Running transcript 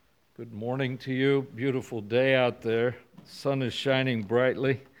Good morning to you. Beautiful day out there. The sun is shining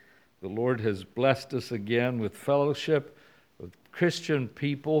brightly. The Lord has blessed us again with fellowship, with Christian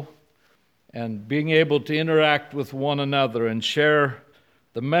people, and being able to interact with one another and share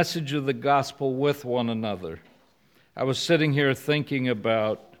the message of the gospel with one another. I was sitting here thinking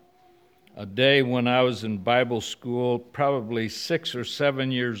about a day when I was in Bible school, probably 6 or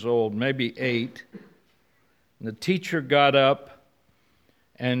 7 years old, maybe 8. And the teacher got up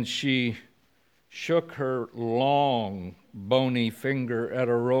and she shook her long, bony finger at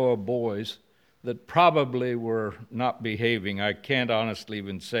a row of boys that probably were not behaving. I can't honestly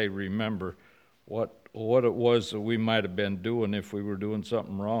even remember what it was that we might have been doing if we were doing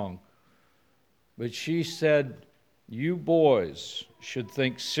something wrong. But she said, "You boys should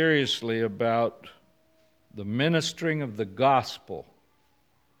think seriously about the ministering of the gospel,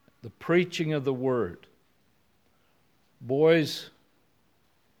 the preaching of the word. Boys,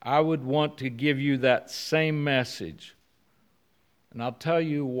 I would want to give you that same message. And I'll tell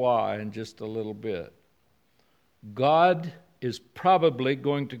you why in just a little bit. God is probably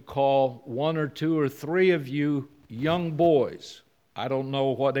going to call 1 or 2 or 3 of you young boys, I don't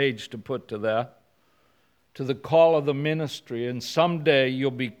know what age to put to that, to the call of the ministry. And someday you'll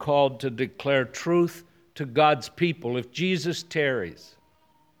be called to declare truth to God's people if Jesus tarries.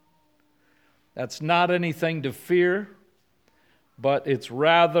 That's not anything to fear, but it's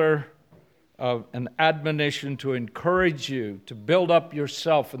rather an admonition to encourage you to build up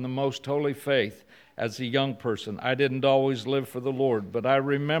yourself in the most holy faith as a young person. I didn't always live for the Lord, but I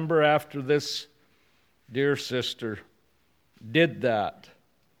remember after this dear sister did that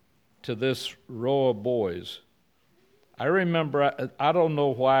to this row of boys, I remember, I don't know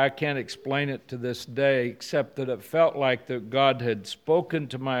why, I can't explain it to this day, except that it felt like that God had spoken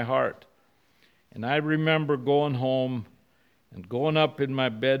to my heart. And I remember going home and going up in my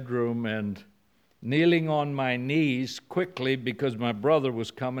bedroom and kneeling on my knees quickly because my brother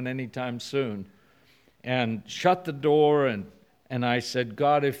was coming anytime soon, and shut the door and I said,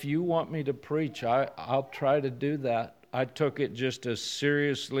 God, if you want me to preach, I'll try to do that. I took it just as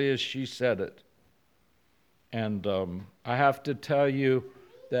seriously as she said it. And I have to tell you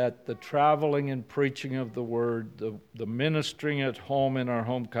that the traveling and preaching of the word, the ministering at home in our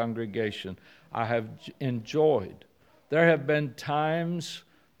home congregation, I have enjoyed. There have been times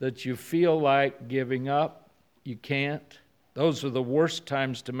that you feel like giving up. You can't. Those are the worst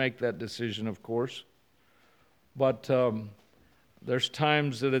times to make that decision, of course. But there's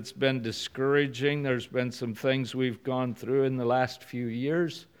times that it's been discouraging. There's been some things we've gone through in the last few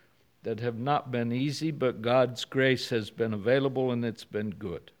years that have not been easy, but God's grace has been available and it's been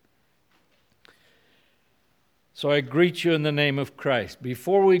good. So I greet you in the name of Christ.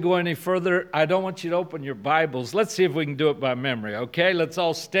 Before we go any further, I don't want you to open your Bibles. Let's see if we can do it by memory, okay? Let's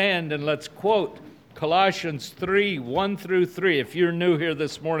all stand and let's quote Colossians 3, 1 through 3. If you're new here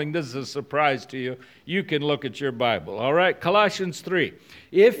this morning, this is a surprise to you. You can look at your Bible, all right? Colossians 3.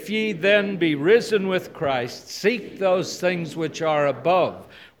 If ye then be risen with Christ, seek those things which are above,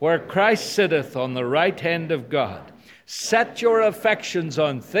 where Christ sitteth on the right hand of God. Set your affections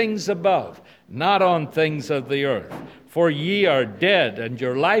on things above, not on things of the earth. For ye are dead, and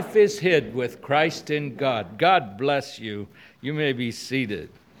your life is hid with Christ in God. God bless you. You may be seated.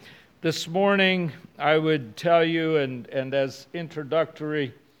 This morning, I would tell you, and as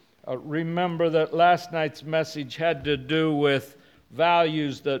introductory, remember that last night's message had to do with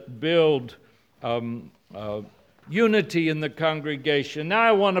values that build unity in the congregation. Now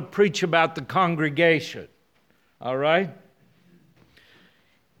I want to preach about the congregation, all right?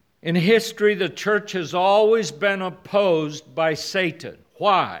 In history, the church has always been opposed by Satan.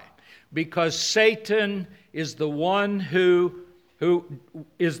 Why? Because Satan is the one who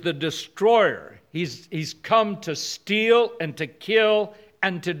is the destroyer. He's come to steal and to kill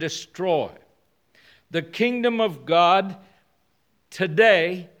and to destroy. The kingdom of God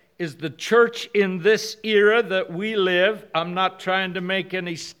today is the church in this era that we live. I'm not trying to make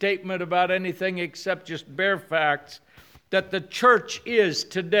any statement about anything except just bare facts, that the church is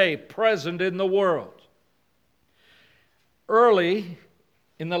today present in the world. Early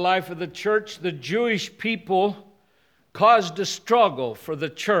in the life of the church, the Jewish people caused a struggle for the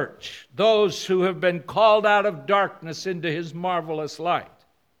church, those who have been called out of darkness into his marvelous light.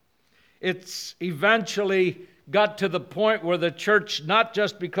 It's eventually got to the point where the church, not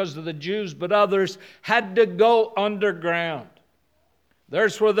just because of the Jews, but others, had to go underground.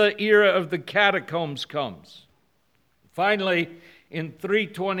 There's where the era of the catacombs comes. Finally, in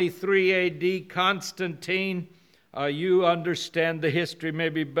 323 A.D., Constantine, you understand the history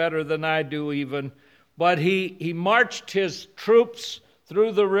maybe better than I do even, but he marched his troops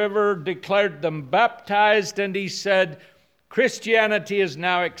through the river, declared them baptized, and he said, Christianity is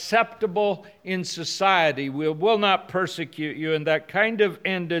now acceptable in society. We will not persecute you. And that kind of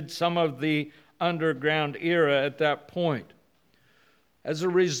ended some of the underground era at that point. As a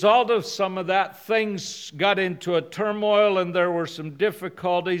result of some of that, things got into a turmoil and there were some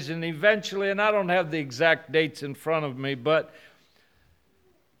difficulties. And eventually, and I don't have the exact dates in front of me, but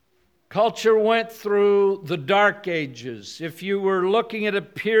culture went through the Dark Ages. If you were looking at a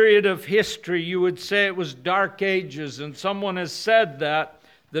period of history, you would say it was Dark Ages. And someone has said that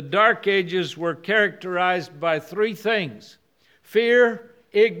the Dark Ages were characterized by three things: fear,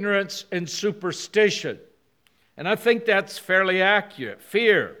 ignorance, and superstition. And I think that's fairly accurate.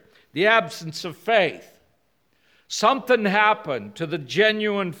 Fear, the absence of faith. Something happened to the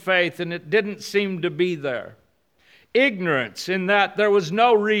genuine faith and it didn't seem to be there. Ignorance, in that there was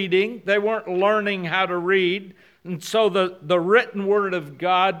no reading. They weren't learning how to read. And so the written word of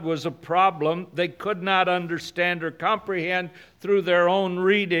God was a problem. They could not understand or comprehend through their own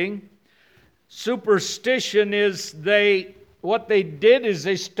reading. Superstition is what they did is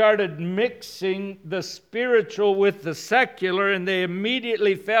they started mixing the spiritual with the secular, and they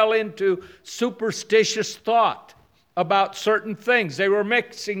immediately fell into superstitious thought about certain things. They were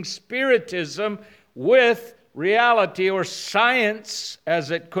mixing spiritism with reality, or science,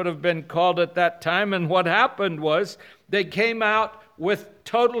 as it could have been called at that time. And what happened was they came out with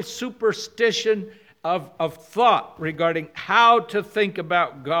total superstition of thought regarding how to think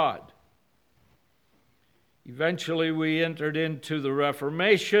about God. Eventually, we entered into the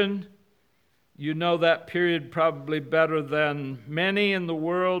Reformation. You know that period probably better than many in the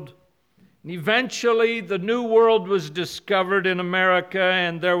world. And eventually, the New World was discovered in America,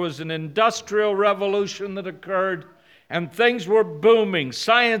 and there was an industrial revolution that occurred, and things were booming.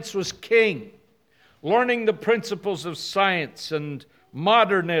 Science was king. Learning the principles of science and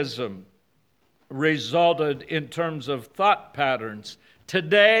modernism resulted in terms of thought patterns.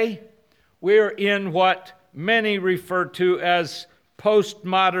 Today, we're in what many refer to as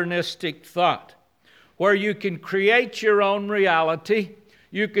postmodernistic thought, where you can create your own reality,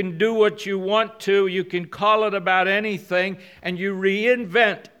 you can do what you want to, you can call it about anything, and you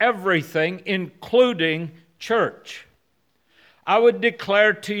reinvent everything, including church. I would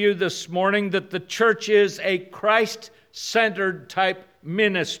declare to you this morning that the church is a Christ-centered type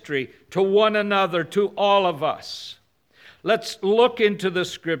ministry to one another, to all of us. Let's look into the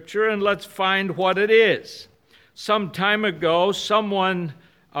Scripture and let's find what it is. Some time ago, someone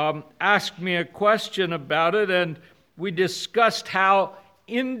asked me a question about it, and we discussed how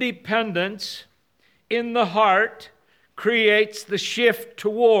independence in the heart creates the shift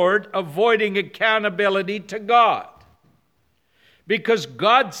toward avoiding accountability to God. Because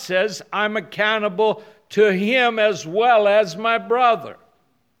God says, I'm accountable to Him as well as my brother.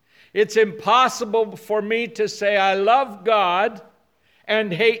 It's impossible for me to say I love God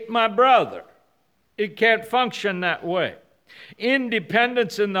and hate my brother. It can't function that way.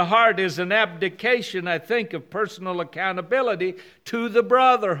 Independence in the heart is an abdication, I think, of personal accountability to the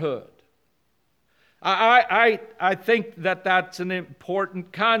brotherhood. I think that that's an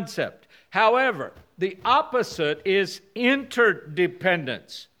important concept. However, the opposite is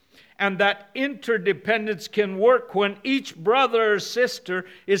interdependence. And that interdependence can work when each brother or sister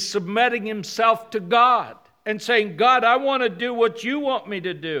is submitting himself to God and saying, God, I want to do what you want me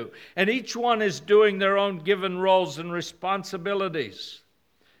to do. And each one is doing their own given roles and responsibilities.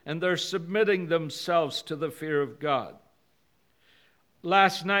 And they're submitting themselves to the fear of God.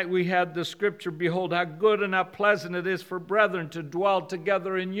 Last night we had the scripture, behold, how good and how pleasant it is for brethren to dwell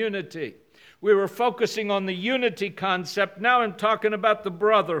together in unity. We were focusing on the unity concept. Now I'm talking about the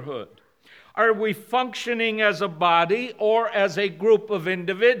brotherhood. Are we functioning as a body or as a group of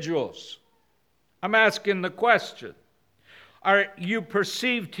individuals? I'm asking the question. Are you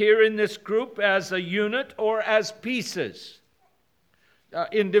perceived here in this group as a unit or as pieces?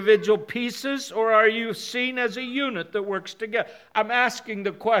 Individual pieces, or are you seen as a unit that works together? I'm asking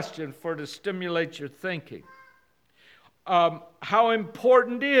the question to stimulate your thinking. How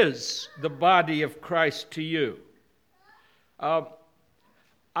important is the body of Christ to you?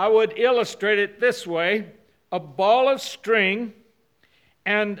 I would illustrate it this way. A ball of string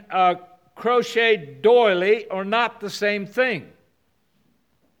and a crocheted doily are not the same thing.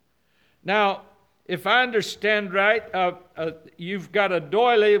 Now, if I understand right, you've got a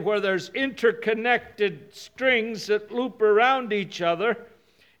doily where there's interconnected strings that loop around each other,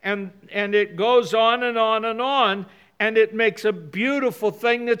 and it goes on and on and on, and it makes a beautiful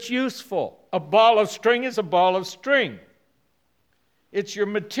thing that's useful. A ball of string is a ball of string. It's your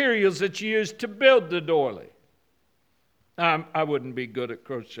materials that you use to build the doily. I wouldn't be good at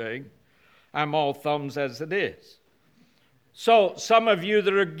crocheting. I'm all thumbs as it is. So some of you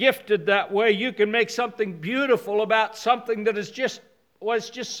that are gifted that way, you can make something beautiful about something that is just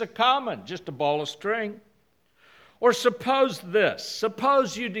so common, just a ball of string. Or suppose this.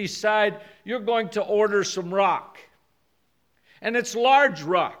 Suppose you decide you're going to order some rock. And it's large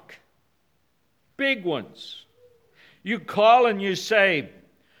rock. Big ones. You call and you say,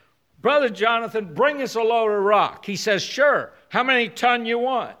 Brother Jonathan, bring us a load of rock. He says, sure. How many ton you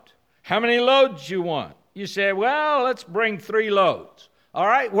want? How many loads you want? You say, well, let's bring 3 loads. All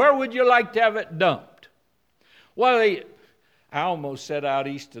right, where would you like to have it dumped? Well, I almost said out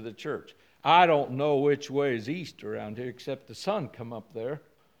east of the church. I don't know which way is east around here except the sun come up there.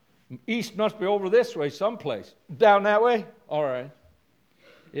 East must be over this way someplace. Down that way? All right.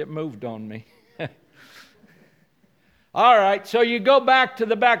 It moved on me. All right, so you go back to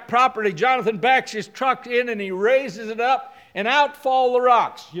the back property. Jonathan backs his truck in and he raises it up and out fall the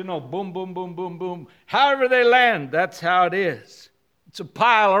rocks. You know, boom, boom, boom, boom, boom. However they land, that's how it is. It's a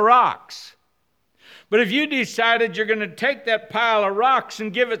pile of rocks. But if you decided you're going to take that pile of rocks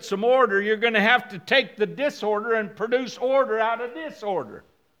and give it some order, you're going to have to take the disorder and produce order out of disorder.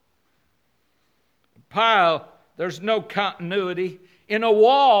 Pile, there's no continuity. In a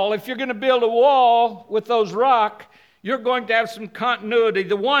wall, if you're going to build a wall with those rocks, you're going to have some continuity.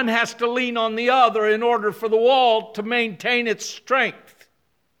 The one has to lean on the other in order for the wall to maintain its strength.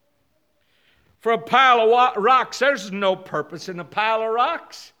 For a pile of rocks, there's no purpose in a pile of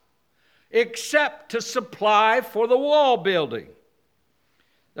rocks except to supply for the wall building.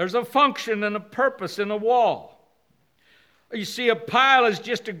 There's a function and a purpose in a wall. You see, a pile is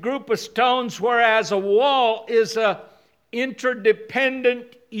just a group of stones, whereas a wall is an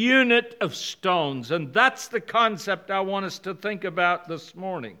interdependent unit of stones. And that's the concept I want us to think about this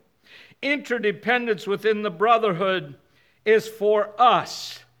morning. Interdependence within the brotherhood is for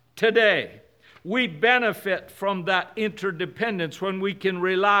us today. We benefit from that interdependence when we can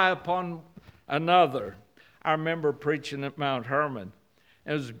rely upon another. I remember preaching at Mount Hermon.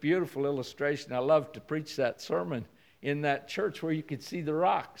 It was a beautiful illustration. I loved to preach that sermon in that church where you could see the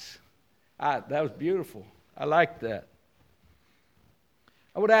rocks. That was beautiful. I liked that.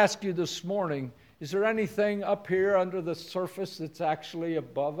 I would ask you this morning, is there anything up here under the surface that's actually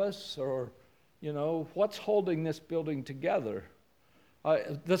above us? Or, what's holding this building together?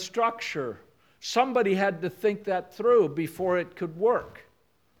 The structure. Somebody had to think that through before it could work.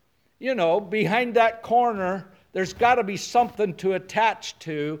 Behind that corner, there's got to be something to attach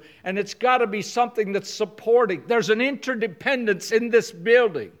to, and it's got to be something that's supporting. There's an interdependence in this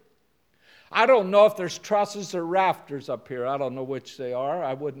building. I don't know if there's trusses or rafters up here. I don't know which they are.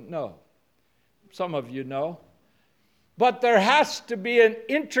 I wouldn't know. Some of you know. But there has to be an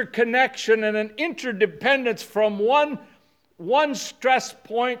interconnection and an interdependence from one stress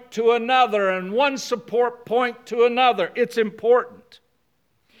point to another and one support point to another. It's important.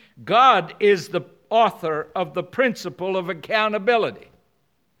 God is the author of the principle of accountability.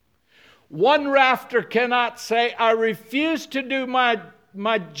 One rafter cannot say, I refuse to do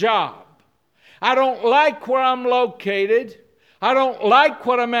my job. I don't like where I'm located. I don't like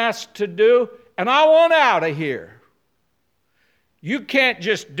what I'm asked to do, and I want out of here. You can't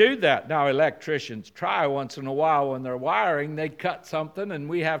just do that. Now, electricians try once in a while when they're wiring. They cut something, and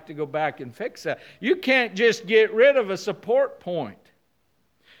we have to go back and fix that. You can't just get rid of a support point.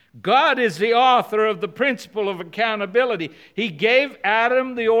 God is the author of the principle of accountability. He gave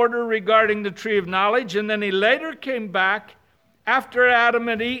Adam the order regarding the tree of knowledge, and then he later came back after Adam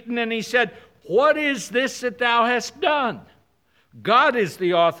had eaten, and he said, what is this that thou hast done? God is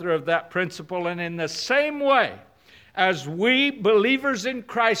the author of that principle, and in the same way, as we believers in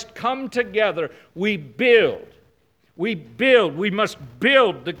Christ come together, we build. We must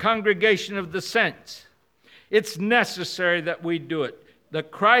build the congregation of the saints. It's necessary that we do it. The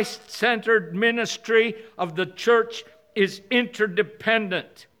Christ-centered ministry of the church is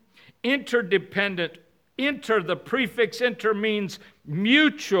interdependent. Interdependent. The prefix inter means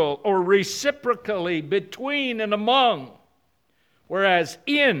mutual or reciprocally, between and among. Whereas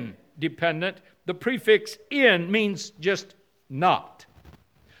independent, the prefix in means just not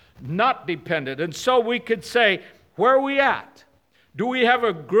dependent. And so we could say, where are we at? Do we have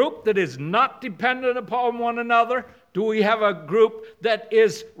a group that is not dependent upon one another? Do we have a group that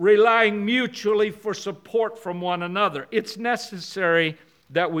is relying mutually for support from one another? It's necessary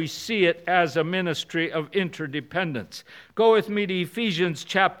that we see it as a ministry of interdependence. Go with me to Ephesians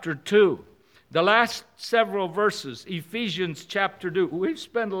chapter 2. The last several verses, Ephesians chapter 2. We've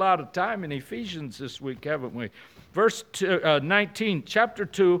spent a lot of time in Ephesians this week, haven't we? Verse 19, chapter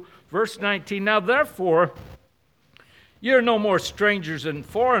 2, verse 19. Now therefore, You're no more strangers and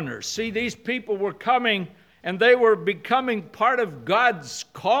foreigners. See, these people were coming and they were becoming part of God's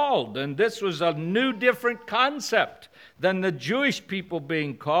called. And this was a new, different concept than the Jewish people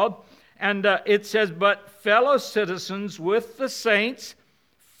being called. And it says, but fellow citizens with the saints,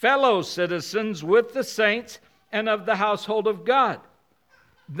 and of the household of God.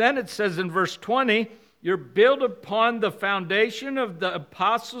 Then it says in verse 20, you're built upon the foundation of the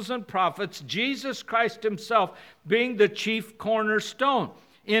apostles and prophets, Jesus Christ himself being the chief cornerstone,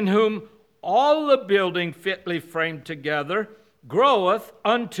 in whom all the building fitly framed together groweth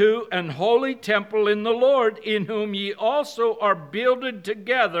unto an holy temple in the Lord, in whom ye also are builded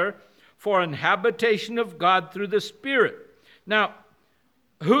together for an habitation of God through the Spirit. Now,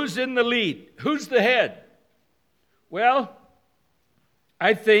 who's in the lead? Who's the head? Well,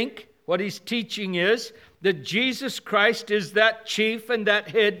 I think what he's teaching is that Jesus Christ is that chief and that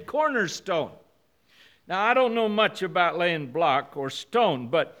head cornerstone. Now, I don't know much about laying block or stone,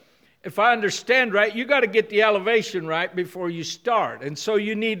 but if I understand right, you got to get the elevation right before you start. And so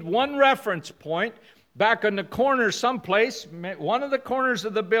you need one reference point back in the corner someplace, one of the corners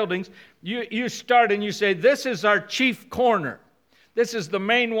of the buildings. You start and you say, this is our chief corner. This is the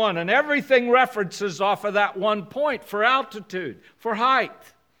main one. And everything references off of that one point for altitude, for height.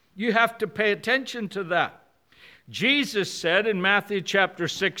 You have to pay attention to that. Jesus said in Matthew chapter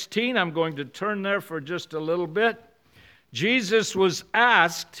 16, I'm going to turn there for just a little bit. Jesus was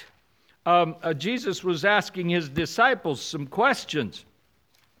asking his disciples some questions.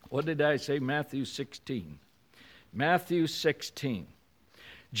 What did I say? Matthew 16. Matthew 16.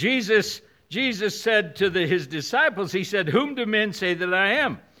 Jesus said to his disciples, he said, whom do men say that I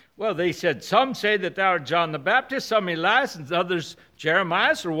am? Well, they said, some say that thou art John the Baptist, some Elias, and others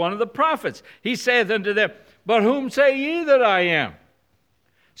Jeremiah, or one of the prophets. He saith unto them, but whom say ye that I am?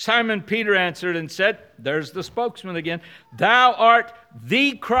 Simon Peter answered and said, there's the spokesman again, thou art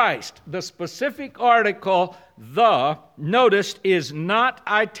the Christ. The specific article, the, noticed, is not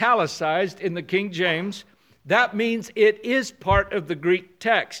italicized in the King James. That means it is part of the Greek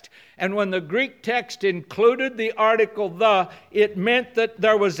text. And when the Greek text included the article the, it meant that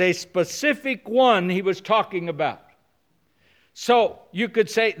there was a specific one he was talking about. So you could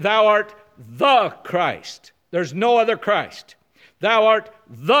say, thou art the Christ. There's no other Christ. Thou art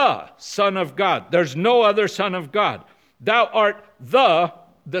the Son of God. There's no other Son of God. Thou art the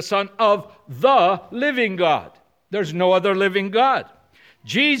Son of the living God. There's no other living God.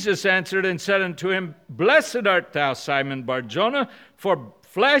 Jesus answered and said unto him, blessed art thou, Simon Bar-Jonah, for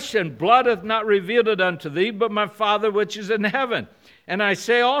flesh and blood hath not revealed it unto thee, but my Father which is in heaven. And I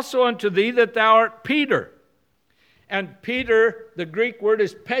say also unto thee that thou art Peter. And Peter, the Greek word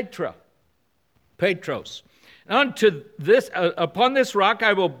is Petros. Unto this, upon this rock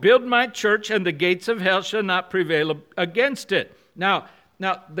I will build my church, and the gates of hell shall not prevail against it. Now,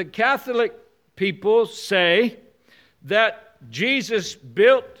 the Catholic people say that Jesus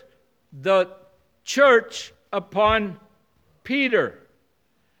built the church upon Peter.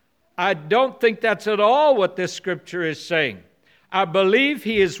 I don't think that's at all what this scripture is saying. I believe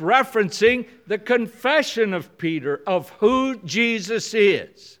he is referencing the confession of Peter of who Jesus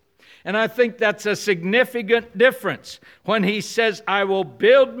is. And I think that's a significant difference when he says, I will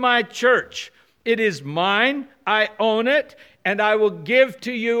build my church. It is mine, I own it, and I will give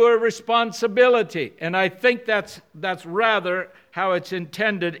to you a responsibility. And I think that's rather how it's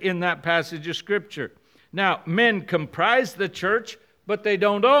intended in that passage of Scripture. Now, men comprise the church, but they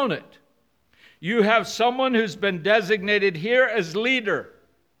don't own it. You have someone who's been designated here as leader.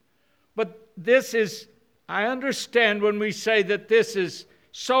 But this is, I understand when we say that this is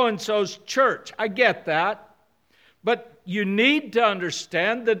so-and-so's church. I get that. But you need to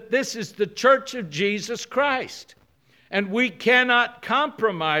understand that this is the church of Jesus Christ. And we cannot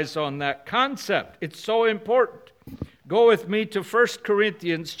compromise on that concept. It's so important. Go with me to 1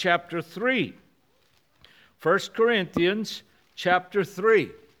 Corinthians chapter 3. 1 Corinthians chapter 3.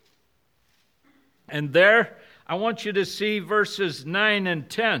 And there, I want you to see verses 9 and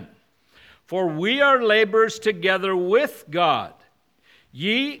 10. For we are laborers together with God.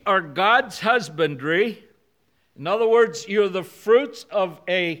 Ye are God's husbandry. In other words, you're the fruits of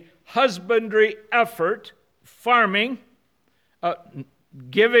a husbandry effort, farming,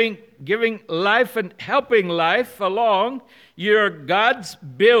 giving life and helping life along. You're God's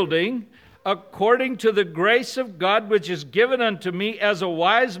building according to the grace of God which is given unto me as a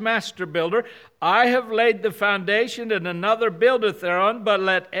wise master builder. I have laid the foundation, and another buildeth thereon, but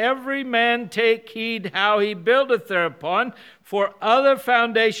let every man take heed how he buildeth thereupon. For other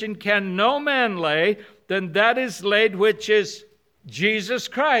foundation can no man lay than that is laid, which is Jesus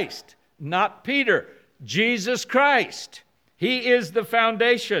Christ, not Peter, Jesus Christ. He is the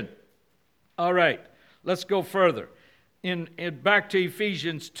foundation. All right, let's go further. Back to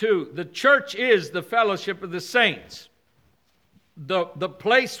Ephesians 2. The church is the fellowship of the saints. The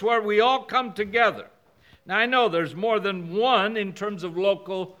place where we all come together. Now, I know there's more than one in terms of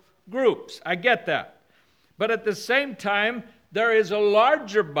local groups. I get that. But at the same time, there is a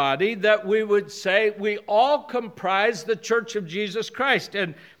larger body that we would say we all comprise the Church of Jesus Christ.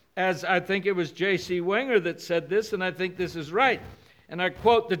 And as I think it was J.C. Wenger that said this, and I think this is right. And I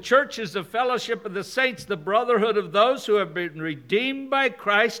quote, "The church is the fellowship of the saints, the brotherhood of those who have been redeemed by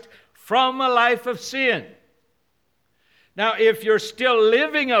Christ from a life of sin." Now, if you're still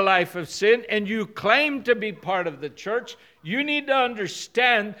living a life of sin and you claim to be part of the church, you need to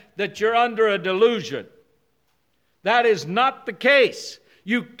understand that you're under a delusion. That is not the case.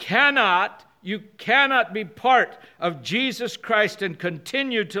 You cannot be part of Jesus Christ and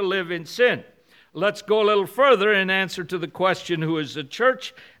continue to live in sin. Let's go a little further in answer to the question, who is the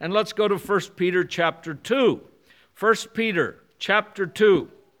church? And let's go to 1 Peter chapter 2. 1 Peter chapter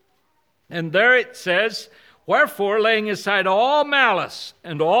 2. And there it says, "Wherefore, laying aside all malice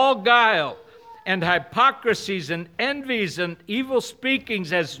and all guile and hypocrisies and envies and evil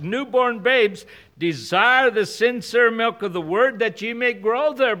speakings, as newborn babes, desire the sincere milk of the word, that ye may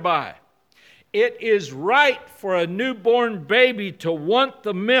grow thereby." It is right for a newborn baby to want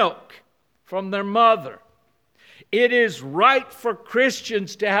the milk from their mother. It is right for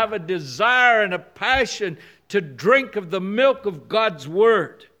Christians to have a desire and a passion to drink of the milk of God's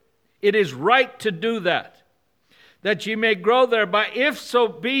word. It is right to do that. That ye may grow thereby, if so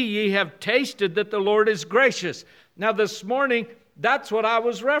be ye have tasted that the Lord is gracious. Now this morning, that's what I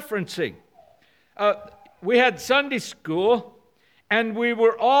was referencing. We had Sunday school, and we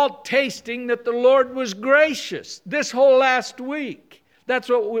were all tasting that the Lord was gracious this whole last week. That's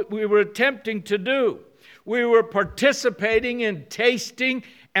what we were attempting to do. We were participating in tasting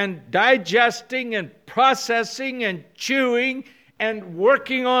and digesting and processing and chewing and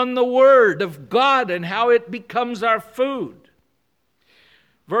working on the Word of God and how it becomes our food.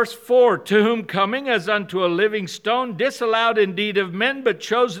 Verse 4, "To whom coming as unto a living stone, disallowed indeed of men, but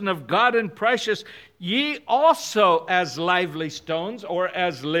chosen of God and precious, ye also as lively stones," or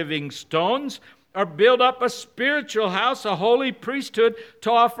as living stones, "are built up a spiritual house, a holy priesthood,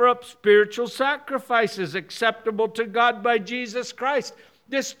 to offer up spiritual sacrifices acceptable to God by Jesus Christ."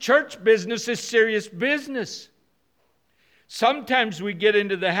 This church business is serious business. Sometimes we get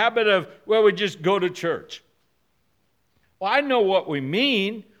into the habit of, well, we just go to church. Well, I know what we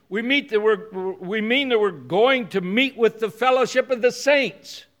mean. We mean that we're going to meet with the fellowship of the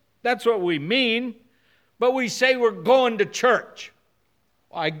saints. That's what we mean. But we say we're going to church.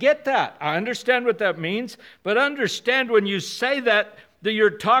 Well, I get that. I understand what that means. But understand when you say that you're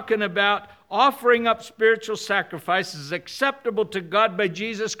talking about offering up spiritual sacrifices acceptable to God by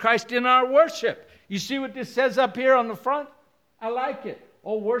Jesus Christ in our worship. You see what this says up here on the front? I like it.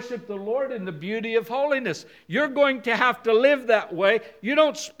 Oh, worship the Lord in the beauty of holiness. You're going to have to live that way. You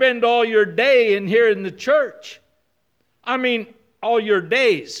don't spend all your day in here in the church. I mean, all your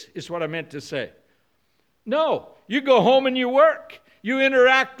days is what I meant to say. No, you go home and you work. You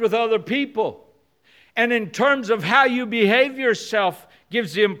interact with other people. And in terms of how you behave yourself,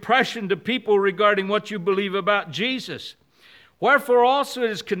 gives the impression to people regarding what you believe about Jesus. "Wherefore also it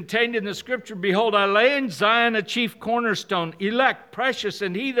is contained in the Scripture, Behold, I lay in Zion a chief cornerstone, elect, precious,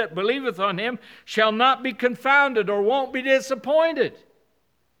 and he that believeth on him shall not be confounded," or won't be disappointed.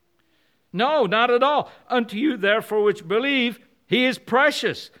 No, not at all. "Unto you therefore which believe, he is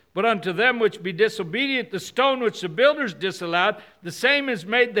precious. But unto them which be disobedient, the stone which the builders disallowed, the same is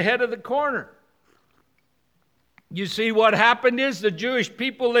made the head of the corner." You see, what happened is the Jewish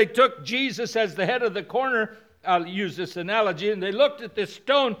people, they took Jesus as the head of the corner. I'll use this analogy. And they looked at this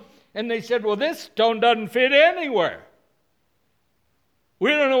stone and they said, well, this stone doesn't fit anywhere. We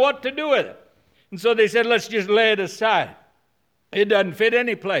don't know what to do with it. And so they said, let's just lay it aside. It doesn't fit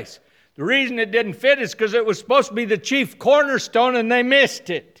any place. The reason it didn't fit is because it was supposed to be the chief cornerstone and they missed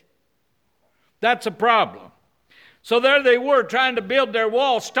it. That's a problem. So there they were trying to build their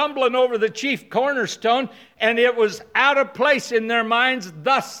wall, stumbling over the chief cornerstone, and it was out of place in their minds.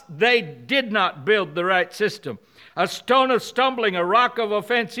 Thus, they did not build the right system. A stone of stumbling, a rock of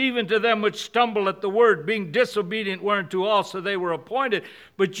offense, even to them which stumble at the word, being disobedient whereunto also they were appointed.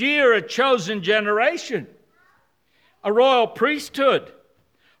 But ye are a chosen generation, a royal priesthood,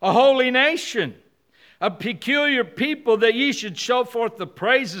 a holy nation, a peculiar people, that ye should show forth the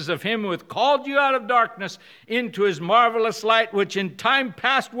praises of him who hath called you out of darkness into his marvelous light, which in time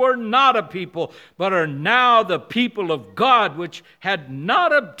past were not a people, but are now the people of God, which had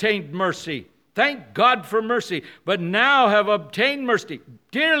not obtained mercy, Thank God for mercy, but now have obtained mercy.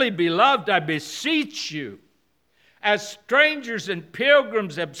 Dearly beloved, I beseech you, as strangers and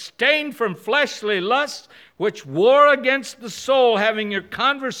pilgrims, abstain from fleshly lusts, which war against the soul, having your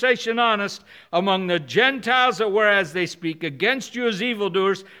conversation honest among the Gentiles, that whereas they speak against you as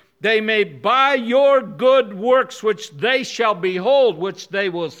evildoers, they may by your good works, which they shall behold, which they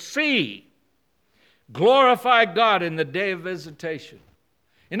will see, glorify God in the day of visitation.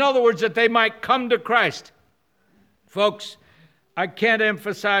 In other words, that they might come to Christ. Folks, I can't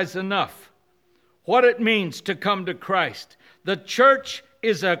emphasize enough what it means to come to Christ. The church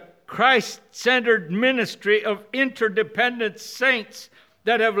is a Christ-centered ministry of interdependent saints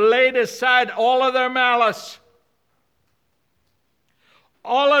that have laid aside all of their malice,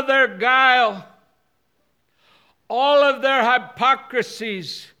 all of their guile, all of their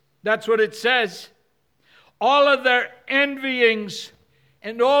hypocrisies. That's what it says. All of their envyings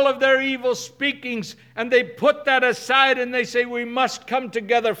and all of their evil speakings, and they put that aside and they say we must come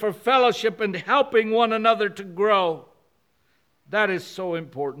together for fellowship and helping one another to grow. That is so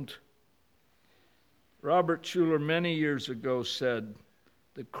important. Robert Schuller many years ago said,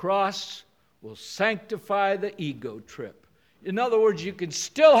 the cross will sanctify the ego trip. In other words, you can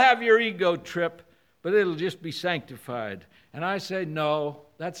still have your ego trip, but it'll just be sanctified. And I say, no,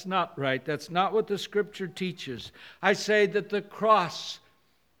 that's not right. That's not what the Scripture teaches. I say that the cross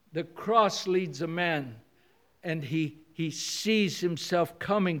leads a man, and he sees himself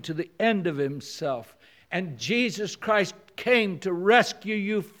coming to the end of himself. And Jesus Christ came to rescue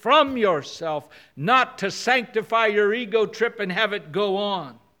you from yourself, not to sanctify your ego trip and have it go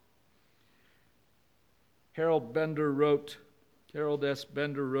on. Harold S.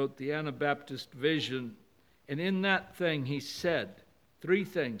 Bender wrote the Anabaptist Vision, and in that thing he said 3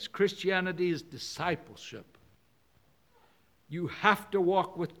 things. Christianity is discipleship. You have to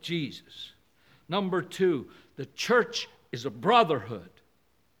walk with Jesus. Number 2, the church is a brotherhood.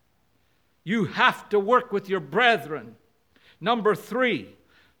 You have to work with your brethren. Number 3,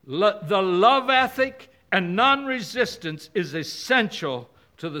 the love ethic and non-resistance is essential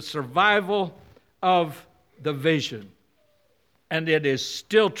to the survival of the vision. And it is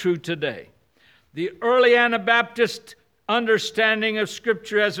still true today. The early Anabaptist understanding of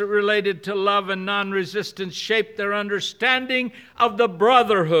Scripture as it related to love and non-resistance shaped their understanding of the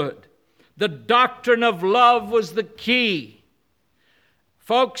brotherhood. The doctrine of love was the key.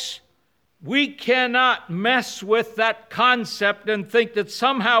 Folks, we cannot mess with that concept and think that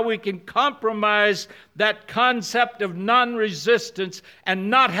somehow we can compromise that concept of non-resistance and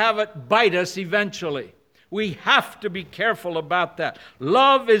not have it bite us eventually. We have to be careful about that.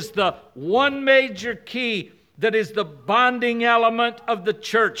 Love is the one major key that is the bonding element of the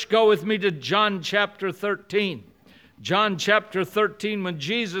church. Go with me to John chapter 13. John chapter 13, when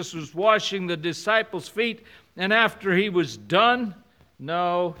Jesus was washing the disciples' feet, and after he was done,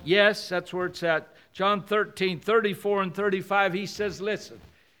 that's where it's at. John 13, 34 and 35, he says, listen,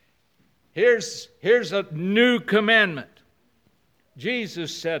 here's a new commandment.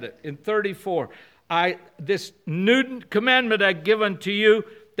 Jesus said it in 34. This new commandment I give unto you,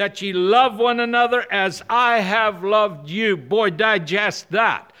 that ye love one another as I have loved you. Boy, digest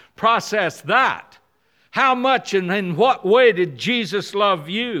that. Process that. How much and in what way did Jesus love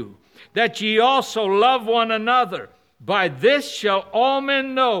you? That ye also love one another. By this shall all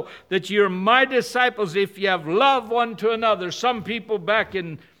men know that ye are my disciples, if ye have love one to another. Some people back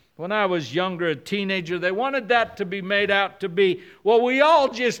when I was younger, a teenager, they wanted that to be made out to be, well, we all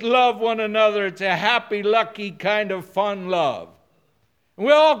just love one another. It's a happy, lucky kind of fun love. And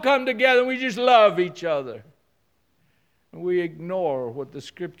we all come together and we just love each other. And we ignore what the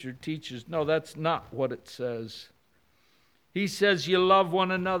Scripture teaches. No, that's not what it says. He says, you love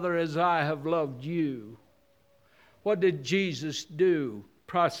one another as I have loved you. What did Jesus do?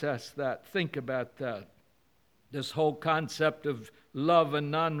 Process that. Think about that. This whole concept of love and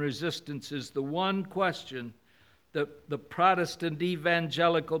non-resistance is the one question that the Protestant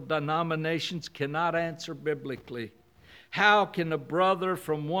evangelical denominations cannot answer biblically. How can a brother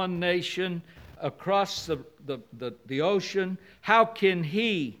from one nation across the ocean, how can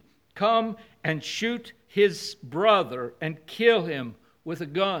he come and shoot his brother and kill him with a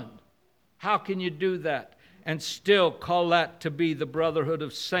gun? How can you do that and still call that to be the brotherhood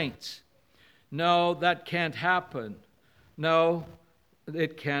of saints? No, that can't happen. No,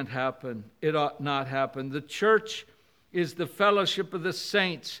 it can't happen. It ought not happen. The church is the fellowship of the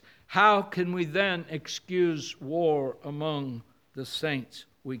saints. How can we then excuse war among the saints?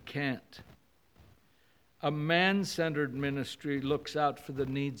 We can't. A man-centered ministry looks out for the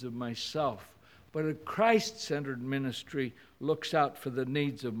needs of myself, but a Christ-centered ministry looks out for the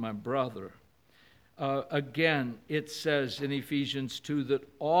needs of my brother. Again, it says in Ephesians 2 that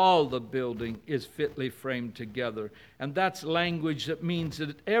all the building is fitly framed together. And that's language that means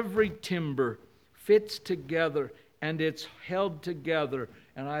that every timber fits together and it's held together.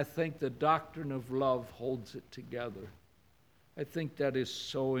 And I think the doctrine of love holds it together. I think that is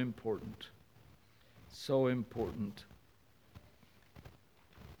so important. So important.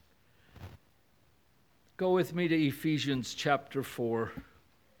 Go with me to Ephesians chapter 4.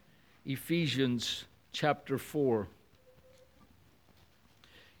 Ephesians chapter 4.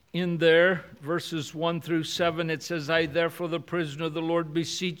 In there, verses 1 through 7, it says, I therefore, the prisoner of the Lord,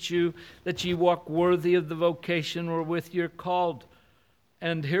 beseech you that ye walk worthy of the vocation wherewith you're called.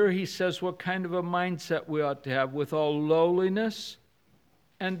 And here he says what kind of a mindset we ought to have: with all lowliness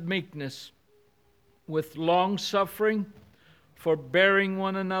and meekness, with long suffering, forbearing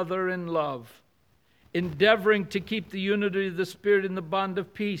one another in love, endeavoring to keep the unity of the Spirit in the bond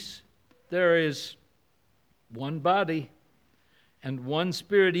of peace. There is one body and one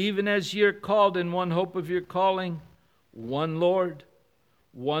Spirit, even as ye are called in one hope of your calling, one Lord,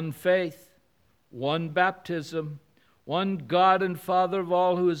 one faith, one baptism, one God and Father of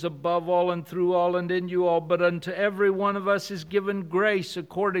all, who is above all and through all and in you all. But unto every one of us is given grace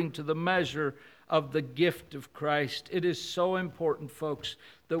according to the measure of the gift of Christ. It is so important, folks,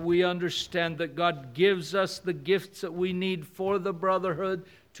 that we understand that God gives us the gifts that we need for the brotherhood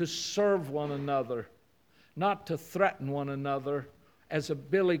to serve one another, not to threaten one another as a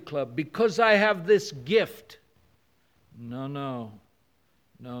billy club. Because I have this gift. No.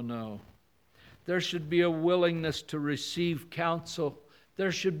 There should be a willingness to receive counsel.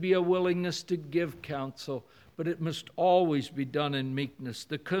 There should be a willingness to give counsel. But it must always be done in meekness.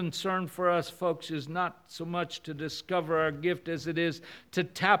 The concern for us, folks, is not so much to discover our gift as it is to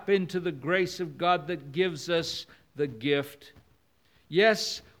tap into the grace of God that gives us the gift.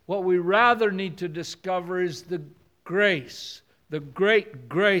 Yes, what we rather need to discover is the grace, the great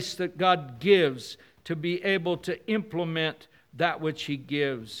grace that God gives to be able to implement that which He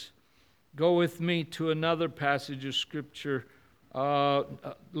gives. Go with me to another passage of Scripture. A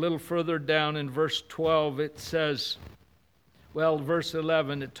little further down in verse 12, it says, verse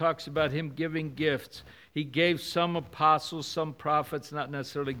 11, it talks about Him giving gifts. He gave some apostles, some prophets, not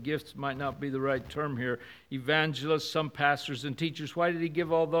necessarily gifts, might not be the right term here, evangelists, some pastors and teachers. Why did He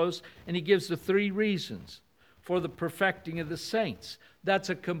give all those? And He gives the 3 reasons: for the perfecting of the saints. That's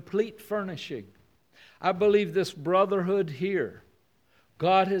a complete furnishing. I believe this brotherhood here,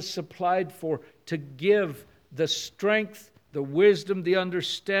 God has supplied for to give the strength, the wisdom, the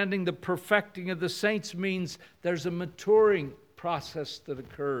understanding, the perfecting of the saints. Means there's a maturing process that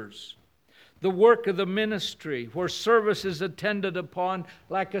occurs. The work of the ministry, where service is attended upon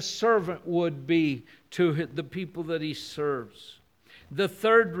like a servant would be to the people that he serves. The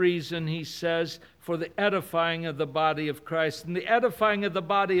third reason, he says, for the edifying of the body of Christ. And the edifying of the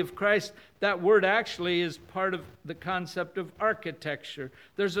body of Christ, that word actually is part of the concept of architecture.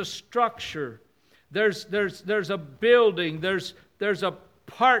 There's a structure. There's a building. There's a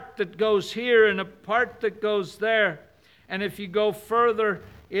part that goes here and a part that goes there. And if you go further,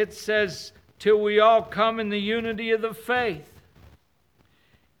 it says, till we all come in the unity of the faith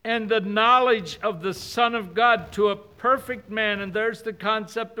and the knowledge of the Son of God, to a perfect man. And there's the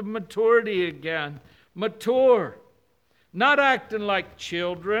concept of maturity again. Mature. Not acting like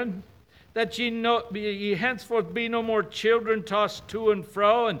children. That ye henceforth be no more children, tossed to and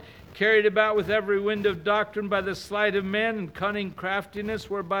fro and carried about with every wind of doctrine by the sleight of men and cunning craftiness,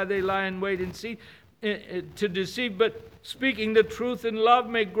 whereby they lie in wait and see to deceive. But speaking the truth in love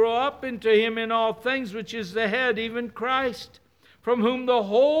may grow up into Him in all things, which is the head, even Christ, from whom the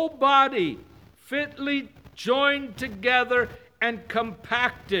whole body fitly joined together and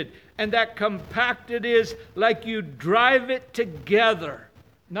compacted. And that compacted is like you drive it together,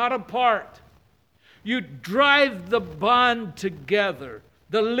 not apart. You drive the bond together.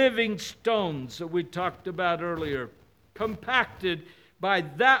 The living stones that we talked about earlier, compacted by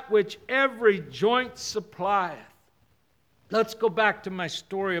that which every joint supplieth. Let's go back to my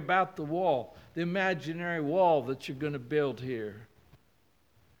story about the wall, the imaginary wall that you're going to build here.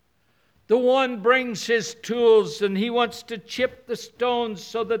 The one brings his tools and he wants to chip the stones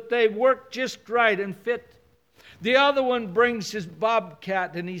so that they work just right and fit. The other one brings his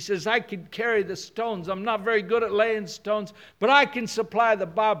bobcat and he says, I can carry the stones. I'm not very good at laying stones, but I can supply the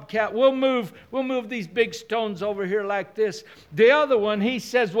bobcat. We'll move these big stones over here like this. The other one, he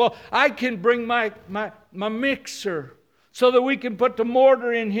says, well, I can bring my mixer so that we can put the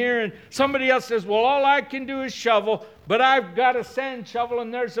mortar in here. And somebody else says, well, all I can do is shovel, but I've got a sand shovel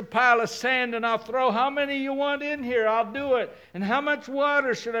and there's a pile of sand and I'll throw how many you want in here. I'll do it. And how much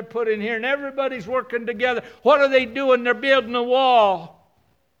water should I put in here? And everybody's working together. What are they doing? They're building a wall.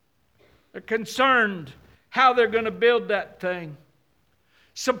 They're concerned how they're going to build that thing.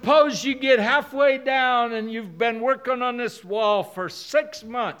 Suppose you get halfway down and you've been working on this wall for 6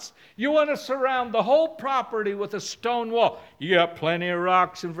 months. You want to surround the whole property with a stone wall. You got plenty of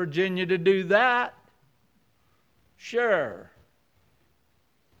rocks in Virginia to do that. Sure.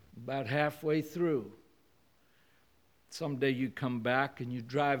 About halfway through. Someday you come back and you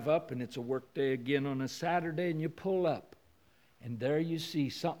drive up and it's a work day again on a Saturday and you pull up. And there you see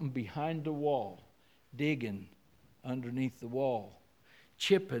something behind the wall, digging underneath the wall.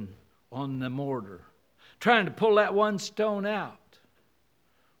 Chipping on the mortar, trying to pull that one stone out.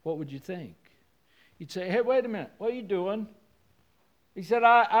 What would you think? You'd say, hey, wait a minute, what are you doing? He said,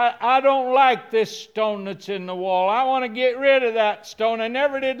 I don't like this stone that's in the wall. I want to get rid of that stone. I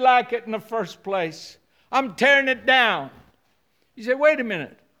never did like it in the first place. I'm tearing it down. He said, wait a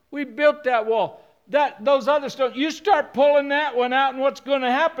minute, we built that wall. Those other stones, you start pulling that one out, and what's going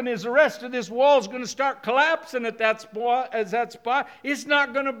to happen is the rest of this wall is going to start collapsing at that spot. It's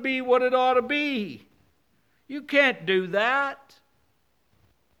not going to be what it ought to be. You can't do that.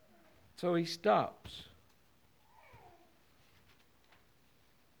 So he stops.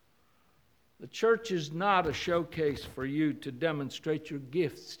 The church is not a showcase for you to demonstrate your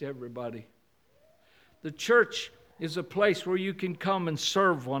gifts to everybody. The church is a place where you can come and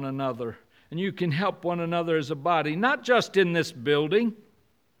serve one another. And you can help one another as a body, not just in this building.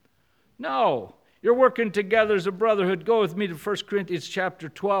 No, you're working together as a brotherhood. Go with me to 1 Corinthians chapter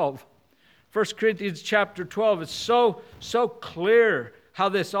 12. 1 Corinthians chapter 12, it's so clear how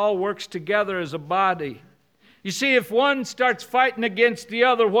this all works together as a body. You see, if one starts fighting against the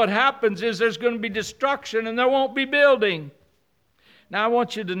other, what happens is there's going to be destruction and there won't be building. Now, I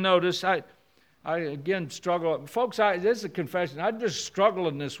want you to notice, I again struggle. Folks, this is a confession. I'm just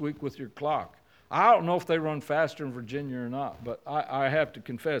struggling this week with your clock. I don't know if they run faster in Virginia or not, but I have to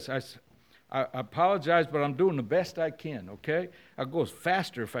confess. I apologize, but I'm doing the best I can, okay? I'll go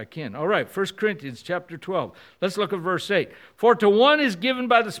faster if I can. All right, 1 Corinthians chapter 12. Let's look at verse 8. For to one is given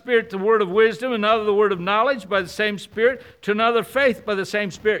by the Spirit the word of wisdom, another the word of knowledge by the same Spirit, to another faith by the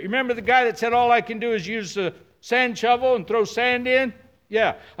same Spirit. You remember the guy that said all I can do is use a sand shovel and throw sand in?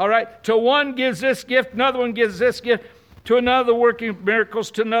 Yeah, all right. To one gives this gift, another one gives this gift, to another working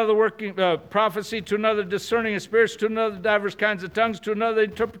miracles, to another working prophecy, to another discerning of spirits, to another divers kinds of tongues, to another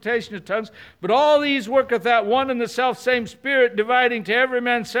interpretation of tongues. But all these worketh that one and the selfsame Spirit, dividing to every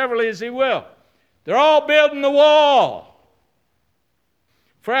man severally as he will. They're all building the wall.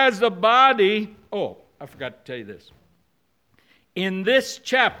 For as the body, I forgot to tell you this. In this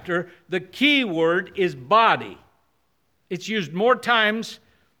chapter, the key word is body. It's used more times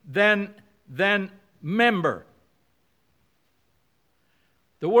than member.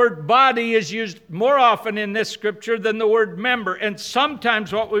 The word body is used more often in this scripture than the word member. And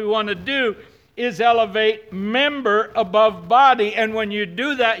sometimes what we want to do is elevate member above body. And when you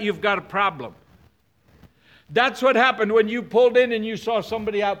do that, you've got a problem. That's what happened when you pulled in and you saw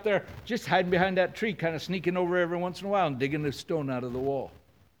somebody out there just hiding behind that tree, kind of sneaking over every once in a while and digging the stone out of the wall.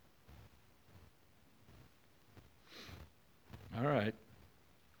 All right,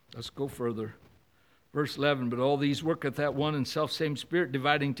 let's go further. Verse 11, but all these worketh that one and selfsame Spirit,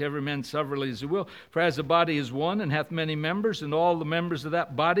 dividing to every man severally as he will. For as the body is one and hath many members, and all the members of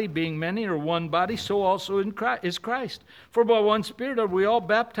that body, being many, are one body, so also is Christ. For by one Spirit are we all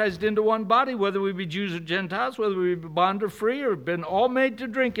baptized into one body, whether we be Jews or Gentiles, whether we be bond or free, or have been all made to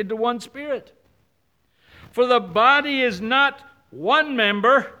drink into one Spirit. For the body is not one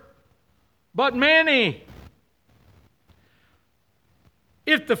member, but many.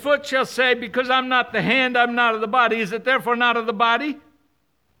 If the foot shall say, because I'm not the hand, I'm not of the body, is it therefore not of the body?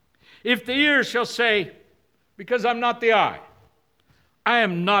 If the ear shall say, because I'm not the eye, I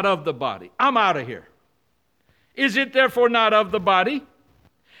am not of the body, I'm out of here, is it therefore not of the body?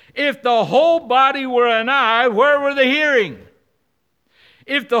 If the whole body were an eye, where were the hearing?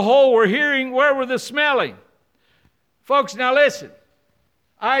 If the whole were hearing, where were the smelling? Folks, now listen.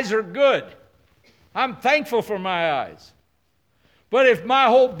 Eyes are good. I'm thankful for my eyes. But if my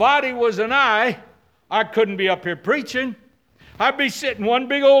whole body was an eye, I couldn't be up here preaching. I'd be sitting one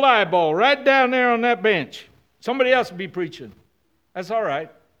big old eyeball right down there on that bench. Somebody else would be preaching. That's all right.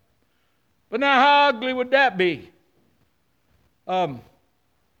 But now how ugly would that be?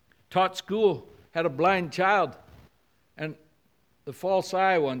 Taught school, had a blind child, and the false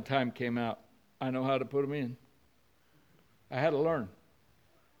eye one time came out. I know how to put them in. I had to learn.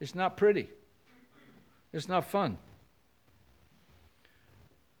 It's not pretty. It's not fun.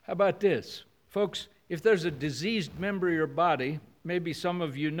 How about this? Folks, if there's a diseased member of your body, maybe some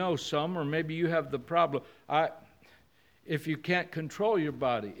of you know some, or maybe you have the problem. If you can't control your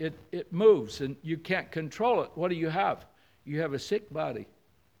body, it moves and you can't control it. What do you have? You have a sick body.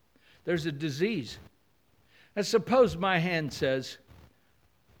 There's a disease. And suppose my hand says,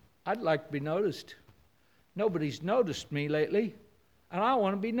 I'd like to be noticed. Nobody's noticed me lately, and I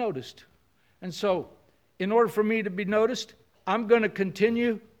want to be noticed. And so, in order for me to be noticed, I'm going to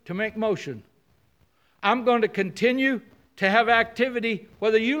continue to make motion. I'm going to continue to have activity,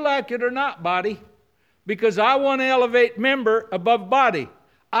 whether you like it or not, body, because I want to elevate member above body.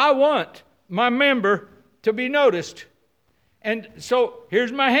 I want my member to be noticed. And so,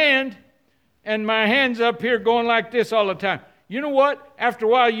 here's my hand, and my hand's up here going like this all the time. You know what? After a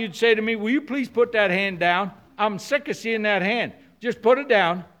while, you'd say to me, will you please put that hand down? I'm sick of seeing that hand. Just put it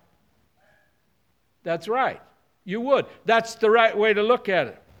down. That's right. You would. That's the right way to look at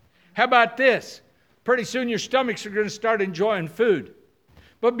it. How about this? Pretty soon your stomachs are going to start enjoying food.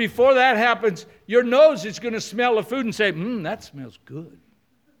 But before that happens, your nose is going to smell the food and say, that smells good.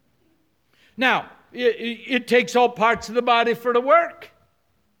 Now, it takes all parts of the body for it to work.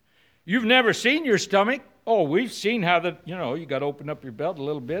 You've never seen your stomach. Oh, we've seen how you got to open up your belt a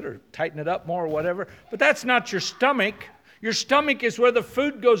little bit or tighten it up more or whatever. But that's not your stomach. Your stomach is where the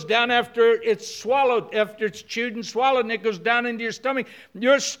food goes down after it's swallowed, after it's chewed and swallowed, and it goes down into your stomach.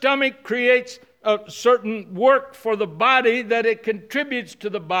 Your stomach creates a certain work for the body that it contributes to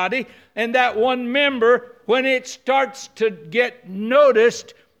the body. And that one member, when it starts to get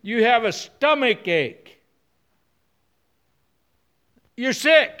noticed, you have a stomach ache. You're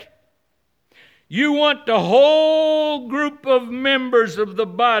sick. You want the whole group of members of the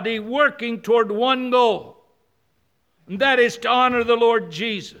body working toward one goal. And that is to honor the Lord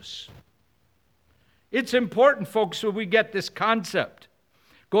Jesus. It's important, folks, that we get this concept.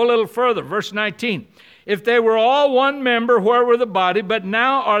 Go a little further, verse 19. If they were all one member, where were the body? But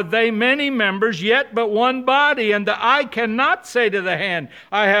now are they many members, yet but one body. And the eye cannot say to the hand,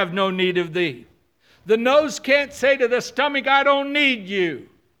 I have no need of thee. The nose can't say to the stomach, I don't need you.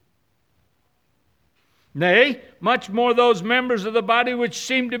 Nay, much more those members of the body which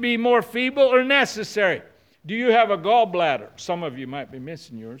seem to be more feeble are necessary. Do you have a gallbladder? Some of you might be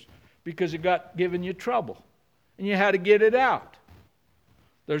missing yours because it got given you trouble and you had to get it out.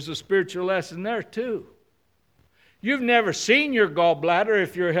 There's a spiritual lesson there too. You've never seen your gallbladder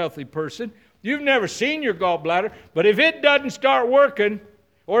if you're a healthy person. You've never seen your gallbladder, but if it doesn't start working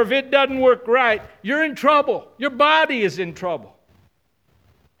or if it doesn't work right, you're in trouble. Your body is in trouble.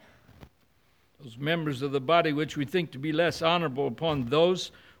 Those members of the body which we think to be less honorable, upon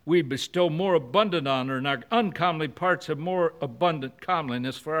those we bestow more abundant honor, and our uncomely parts have more abundant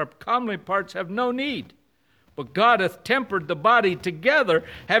comeliness, for our comely parts have no need. But God hath tempered the body together,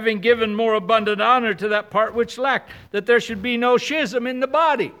 having given more abundant honor to that part which lacked, that there should be no schism in the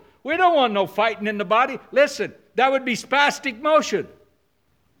body. We don't want no fighting in the body. Listen, that would be spastic motion.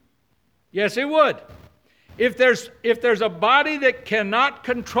 Yes, it would. If there's a body that cannot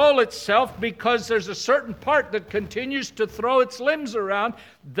control itself because there's a certain part that continues to throw its limbs around,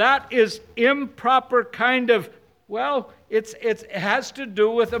 that is improper kind of, it has to do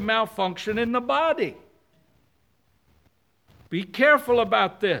with a malfunction in the body. Be careful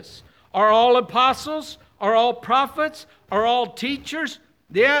about this. Are all apostles? Are all prophets? Are all teachers?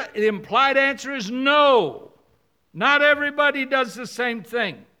 The implied answer is no. Not everybody does the same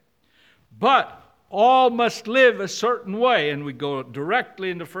thing. But all must live a certain way. And we go directly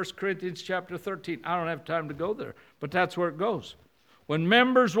into 1 Corinthians chapter 13. I don't have time to go there, but that's where it goes. When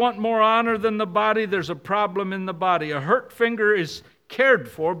members want more honor than the body, there's a problem in the body. A hurt finger is cared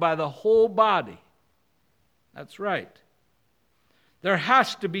for by the whole body. That's right. There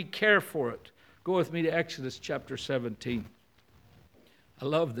has to be care for it. Go with me to Exodus chapter 17. I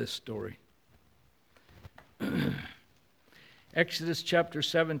love this story. Exodus chapter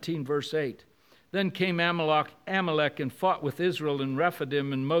 17, verse 8. Then came Amalek and fought with Israel in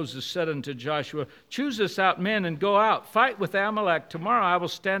Rephidim, and Moses said unto Joshua, choose us out men and go out, fight with Amalek. Tomorrow I will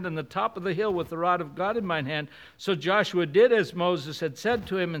stand on the top of the hill with the rod of God in mine hand. So Joshua did as Moses had said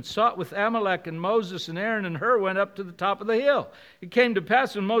to him, and fought with Amalek, and Moses and Aaron and Hur went up to the top of the hill. It came to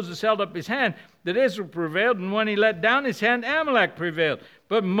pass when Moses held up his hand that Israel prevailed, and when he let down his hand, Amalek prevailed.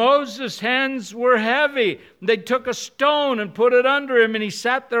 But Moses' hands were heavy. They took a stone and put it under him, and he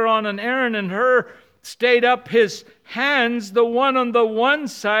sat thereon, and Aaron and Hur stayed up his hands, the one on the one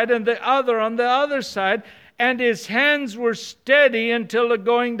side and the other on the other side, and his hands were steady until the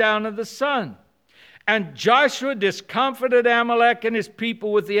going down of the sun. And Joshua discomfited Amalek and his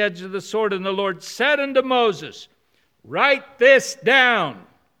people with the edge of the sword. And the Lord said unto Moses, write this down.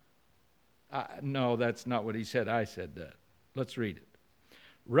 No, that's not what he said. I said that. Let's read it.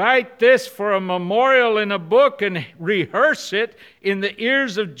 Write this for a memorial in a book and rehearse it in the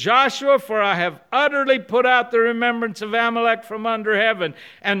ears of Joshua, for I have utterly put out the remembrance of Amalek from under heaven.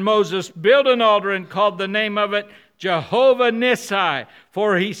 And Moses built an altar and called the name of it Jehovah Nissi.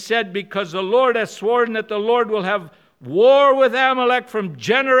 For he said, because the Lord has sworn that the Lord will have war with Amalek from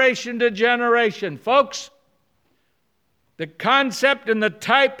generation to generation. Folks, the concept and the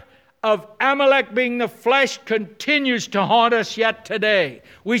type of Amalek being the flesh continues to haunt us yet today.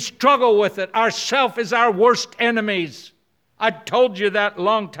 We struggle with it. Ourself is our worst enemies. I told you that a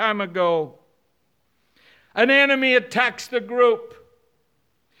long time ago. An enemy attacks the group.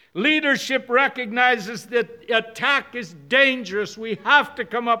 Leadership recognizes that attack is dangerous. We have to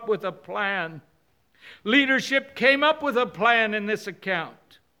come up with a plan. Leadership came up with a plan in this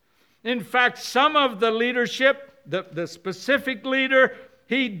account. In fact, some of the leadership, the specific leader,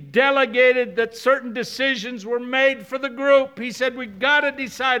 he delegated that certain decisions were made for the group. He said, we've got to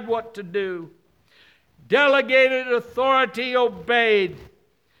decide what to do. Delegated authority, obeyed.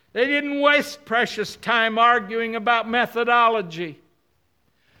 They didn't waste precious time arguing about methodology.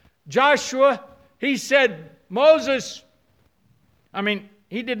 Joshua, he said,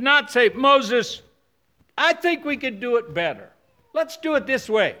 he did not say, Moses, I think we could do it better. Let's do it this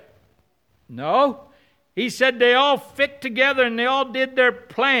way. No. He said they all fit together and they all did their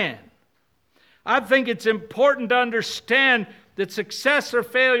plan. I think it's important to understand that success or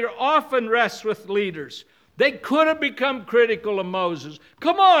failure often rests with leaders. They could have become critical of Moses.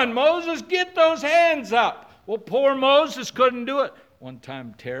 Come on, Moses, get those hands up. Well, poor Moses couldn't do it. One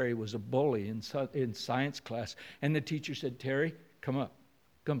time, Terry was a bully in science class, and the teacher said, Terry, come up.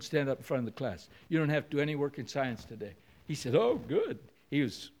 Come stand up in front of the class. You don't have to do any work in science today. He said, oh, good. He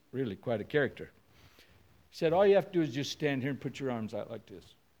was really quite a character. He said, all you have to do is just stand here and put your arms out like this.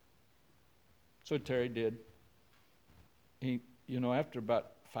 So Terry did. After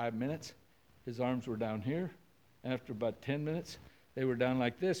about 5 minutes, his arms were down here. After about 10 minutes, they were down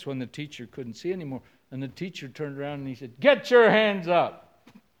like this when the teacher couldn't see anymore. And the teacher turned around and he said, get your hands up.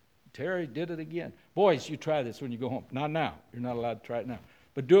 Terry did it again. Boys, you try this when you go home. Not now. You're not allowed to try it now.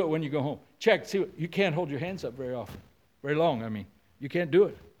 But do it when you go home. Check, see, you can't hold your hands up very often. Very long, You can't do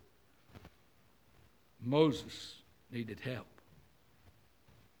it. Moses needed help.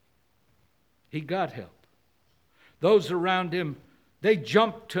 He got help. Those around him, they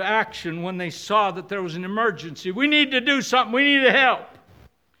jumped to action when they saw that there was an emergency. We need to do something. We need help.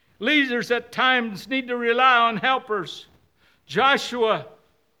 Leaders at times need to rely on helpers. Joshua,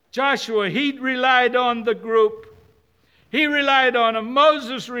 he relied on the group. He relied on them.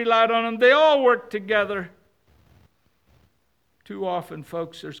 Moses relied on them. They all worked together. Too often,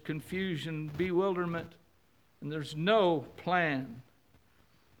 folks, there's confusion, bewilderment, and there's no plan.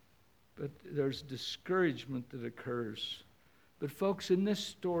 But there's discouragement that occurs. But folks, in this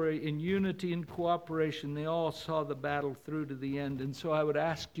story, in unity and cooperation, they all saw the battle through to the end. And so I would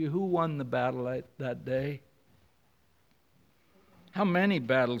ask you, who won the battle that day? How many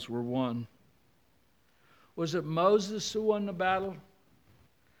battles were won? Was it Moses who won the battle?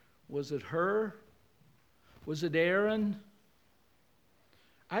 Was it Hur? Was it Aaron?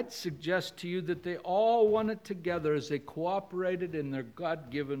 I'd suggest to you that they all won it together as they cooperated in their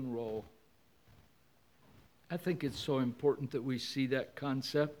God-given role. I think it's so important that we see that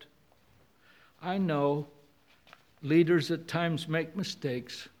concept. I know leaders at times make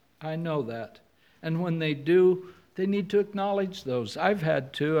mistakes. I know that. And when they do, they need to acknowledge those. I've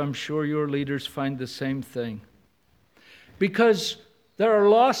had to. I'm sure your leaders find the same thing. Because there are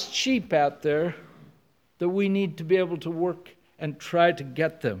lost sheep out there that we need to be able to work and try to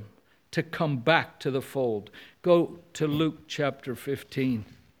get them to come back to the fold. Go to Luke chapter 15.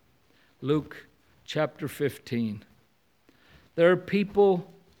 Luke chapter 15. There are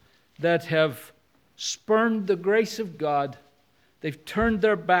people that have spurned the grace of God. They've turned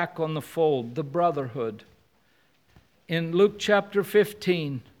their back on the fold, the brotherhood. In Luke chapter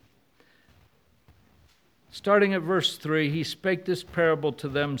 15, starting at verse 3, he spake this parable to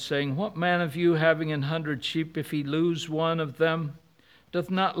them, saying, what man of you, having 100 sheep, if he lose one of them, doth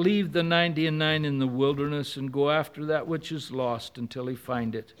not leave the 99 in the wilderness, and go after that which is lost until he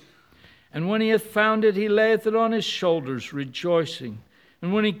find it? And when he hath found it, he layeth it on his shoulders, rejoicing.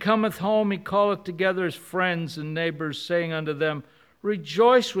 And when he cometh home, he calleth together his friends and neighbors, saying unto them,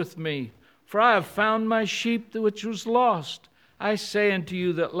 rejoice with me, for I have found my sheep which was lost. I say unto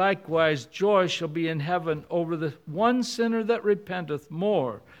you that likewise joy shall be in heaven over the one sinner that repenteth,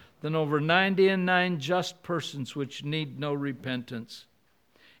 more than over 99 just persons which need no repentance.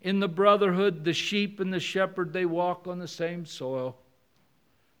 In the brotherhood, the sheep and the shepherd, they walk on the same soil.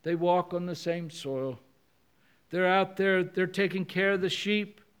 They walk on the same soil. They're out there, they're taking care of the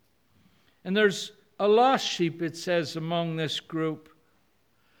sheep. And there's a lost sheep, it says, among this group.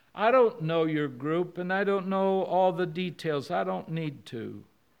 I don't know your group, and I don't know all the details. I don't need to.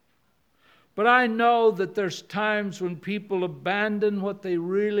 But I know that there's times when people abandon what they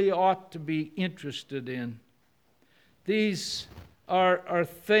really ought to be interested in. These are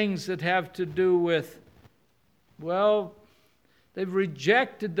things that have to do with, well, they've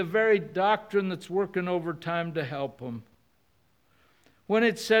rejected the very doctrine that's working overtime to help them. When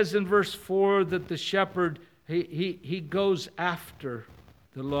it says in verse 4 that the shepherd, he goes after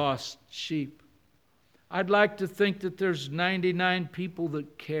the lost sheep, I'd like to think that there's 99 people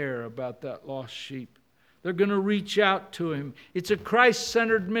that care about that lost sheep. They're going to reach out to him. It's a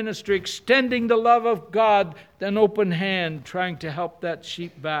Christ-centered ministry, extending the love of God, an open hand, trying to help that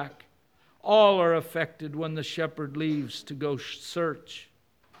sheep back. All are affected when the shepherd leaves to go search.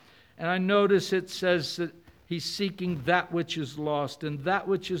 And I notice it says that he's seeking that which is lost, and that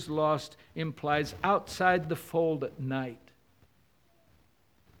which is lost implies outside the fold at night.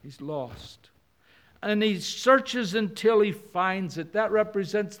 He's lost. And he searches until he finds it. That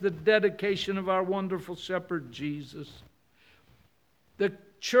represents the dedication of our wonderful shepherd, Jesus. The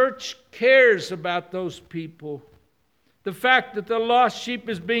church cares about those people. The fact that the lost sheep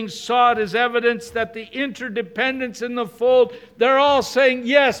is being sought is evidence that the interdependence in the fold, they're all saying,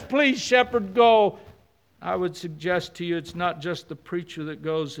 yes, please, shepherd, go. I would suggest to you it's not just the preacher that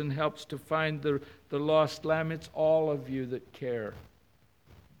goes and helps to find the lost lamb. It's all of you that care.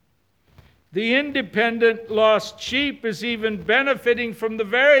 The independent lost sheep is even benefiting from the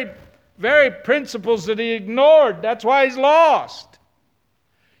very principles that he ignored. That's why he's lost.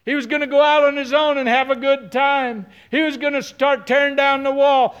 He was going to go out on his own and have a good time. He was going to start tearing down the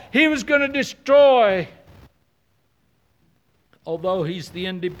wall. He was going to destroy. Although he's the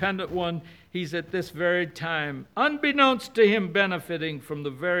independent one, he's at this very time, unbeknownst to him, benefiting from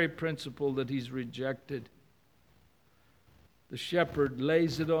the very principle that he's rejected. The shepherd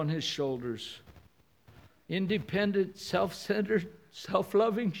lays it on his shoulders. Independent, self-centered,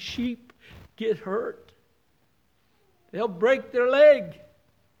 self-loving sheep get hurt. They'll break their leg.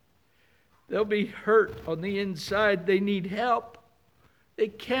 They'll be hurt on the inside. They need help. They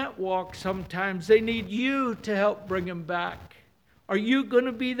can't walk sometimes. They need you to help bring them back. Are you going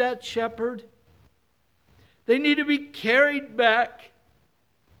to be that shepherd? They need to be carried back.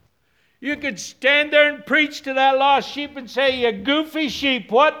 You could stand there and preach to that lost sheep and say, you goofy sheep,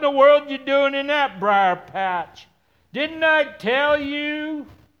 what in the world you doing in that briar patch? Didn't I tell you?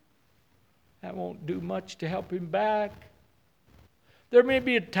 That won't do much to help him back. There may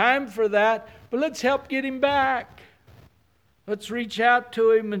be a time for that, but let's help get him back. Let's reach out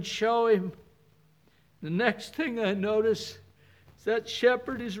to him and show him. The next thing I notice is that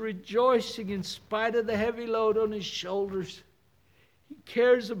shepherd is rejoicing in spite of the heavy load on his shoulders. He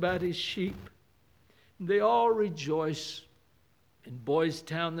cares about his sheep. They all rejoice. In Boys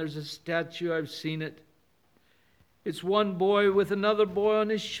Town, there's a statue. I've seen it. It's one boy with another boy on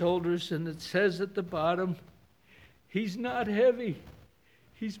his shoulders, and it says at the bottom, he's not heavy.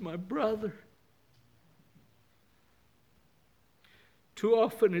 He's my brother. Too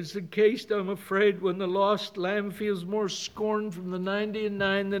often is the case, I'm afraid, when the lost lamb feels more scorn from the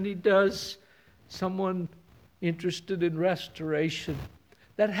 99 than he does someone interested in restoration.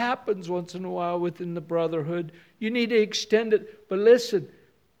 That happens once in a while within the brotherhood. You need to extend it. But listen,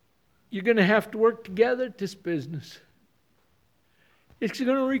 you're going to have to work together at this business. It's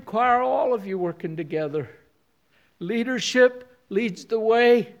going to require all of you working together. Leadership leads the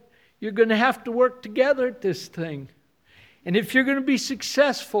way. You're going to have to work together at this thing. And if you're going to be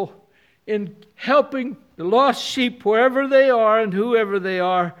successful in helping the lost sheep wherever they are and whoever they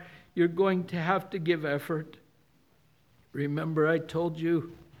are, you're going to have to give effort. Remember, I told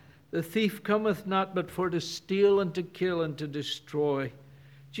you, the thief cometh not but for to steal and to kill and to destroy.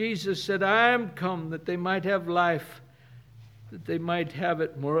 Jesus said, I am come that they might have life, that they might have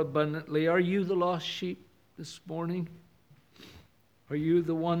it more abundantly. Are you the lost sheep this morning? Are you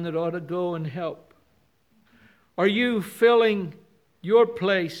the one that ought to go and help? Are you filling your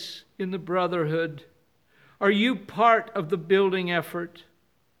place in the brotherhood? Are you part of the building effort?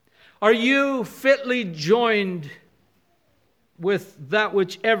 Are you fitly joined with that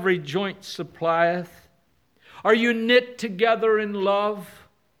which every joint supplieth? Are you knit together in love?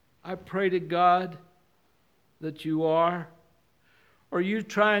 I pray to God that you are. Are you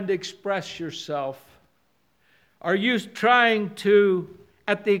trying to express yourself? Are you trying to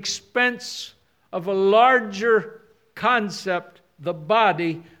at the expense of a larger concept, the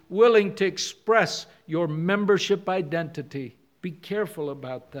body, willing to express your membership identity. Be careful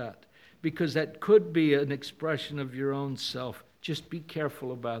about that, because that could be an expression of your own self. Just be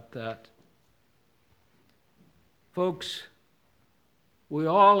careful about that. Folks, we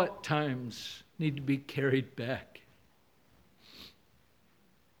all at times need to be carried back.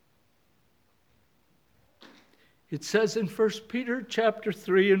 It says in 1 Peter chapter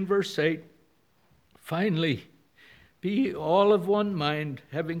 3 and verse 8, finally, be all of one mind,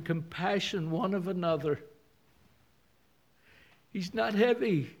 having compassion one of another. He's not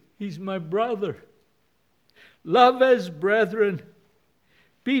heavy. He's my brother. Love as brethren.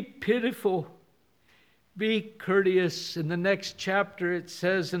 Be pitiful. Be courteous. In the next chapter it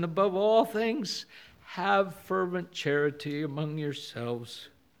says, and above all things, have fervent charity among yourselves,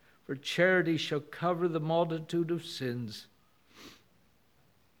 for charity shall cover the multitude of sins.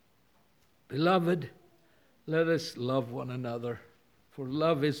 Beloved, let us love one another, for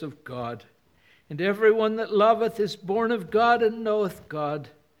love is of God. And everyone that loveth is born of God and knoweth God.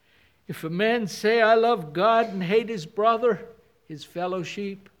 If a man say, I love God, and hate his brother, his fellow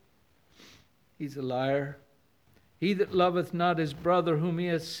sheep, he's a liar. He that loveth not his brother whom he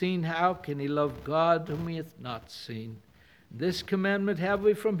hath seen, how can he love God whom he hath not seen? This commandment have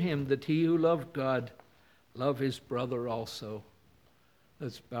we from him, that he who loved God love his brother also.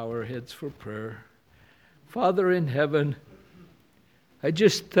 Let's bow our heads for prayer. Father in heaven, I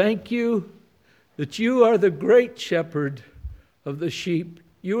just thank you that you are the great shepherd of the sheep.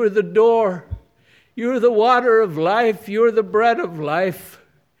 You are the door. You are the water of life. You are the bread of life.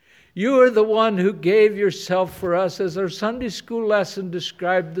 You are the one who gave yourself for us. As our Sunday school lesson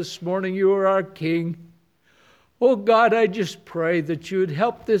described this morning, you are our King. Oh God, I just pray that you would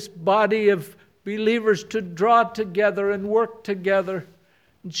help this body of believers to draw together and work together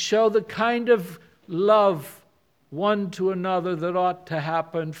and show the kind of love one to another that ought to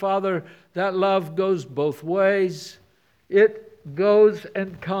happen. Father, that love goes both ways. It goes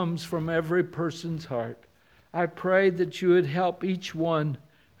and comes from every person's heart. I pray that you would help each one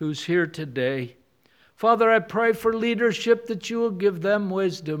who's here today. Father, I pray for leadership, that you will give them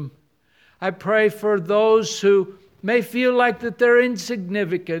wisdom. I pray for those who may feel like that they're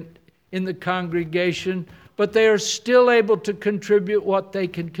insignificant in the congregation, but they are still able to contribute what they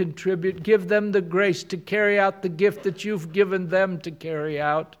can contribute. Give them the grace to carry out the gift that you've given them to carry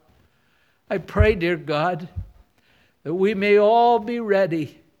out. I pray, dear God, that we may all be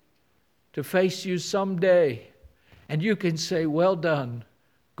ready to face you someday, and you can say, well done,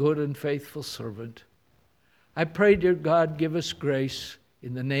 good and faithful servant. I pray, dear God, give us grace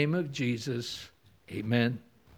in the name of Jesus. Amen.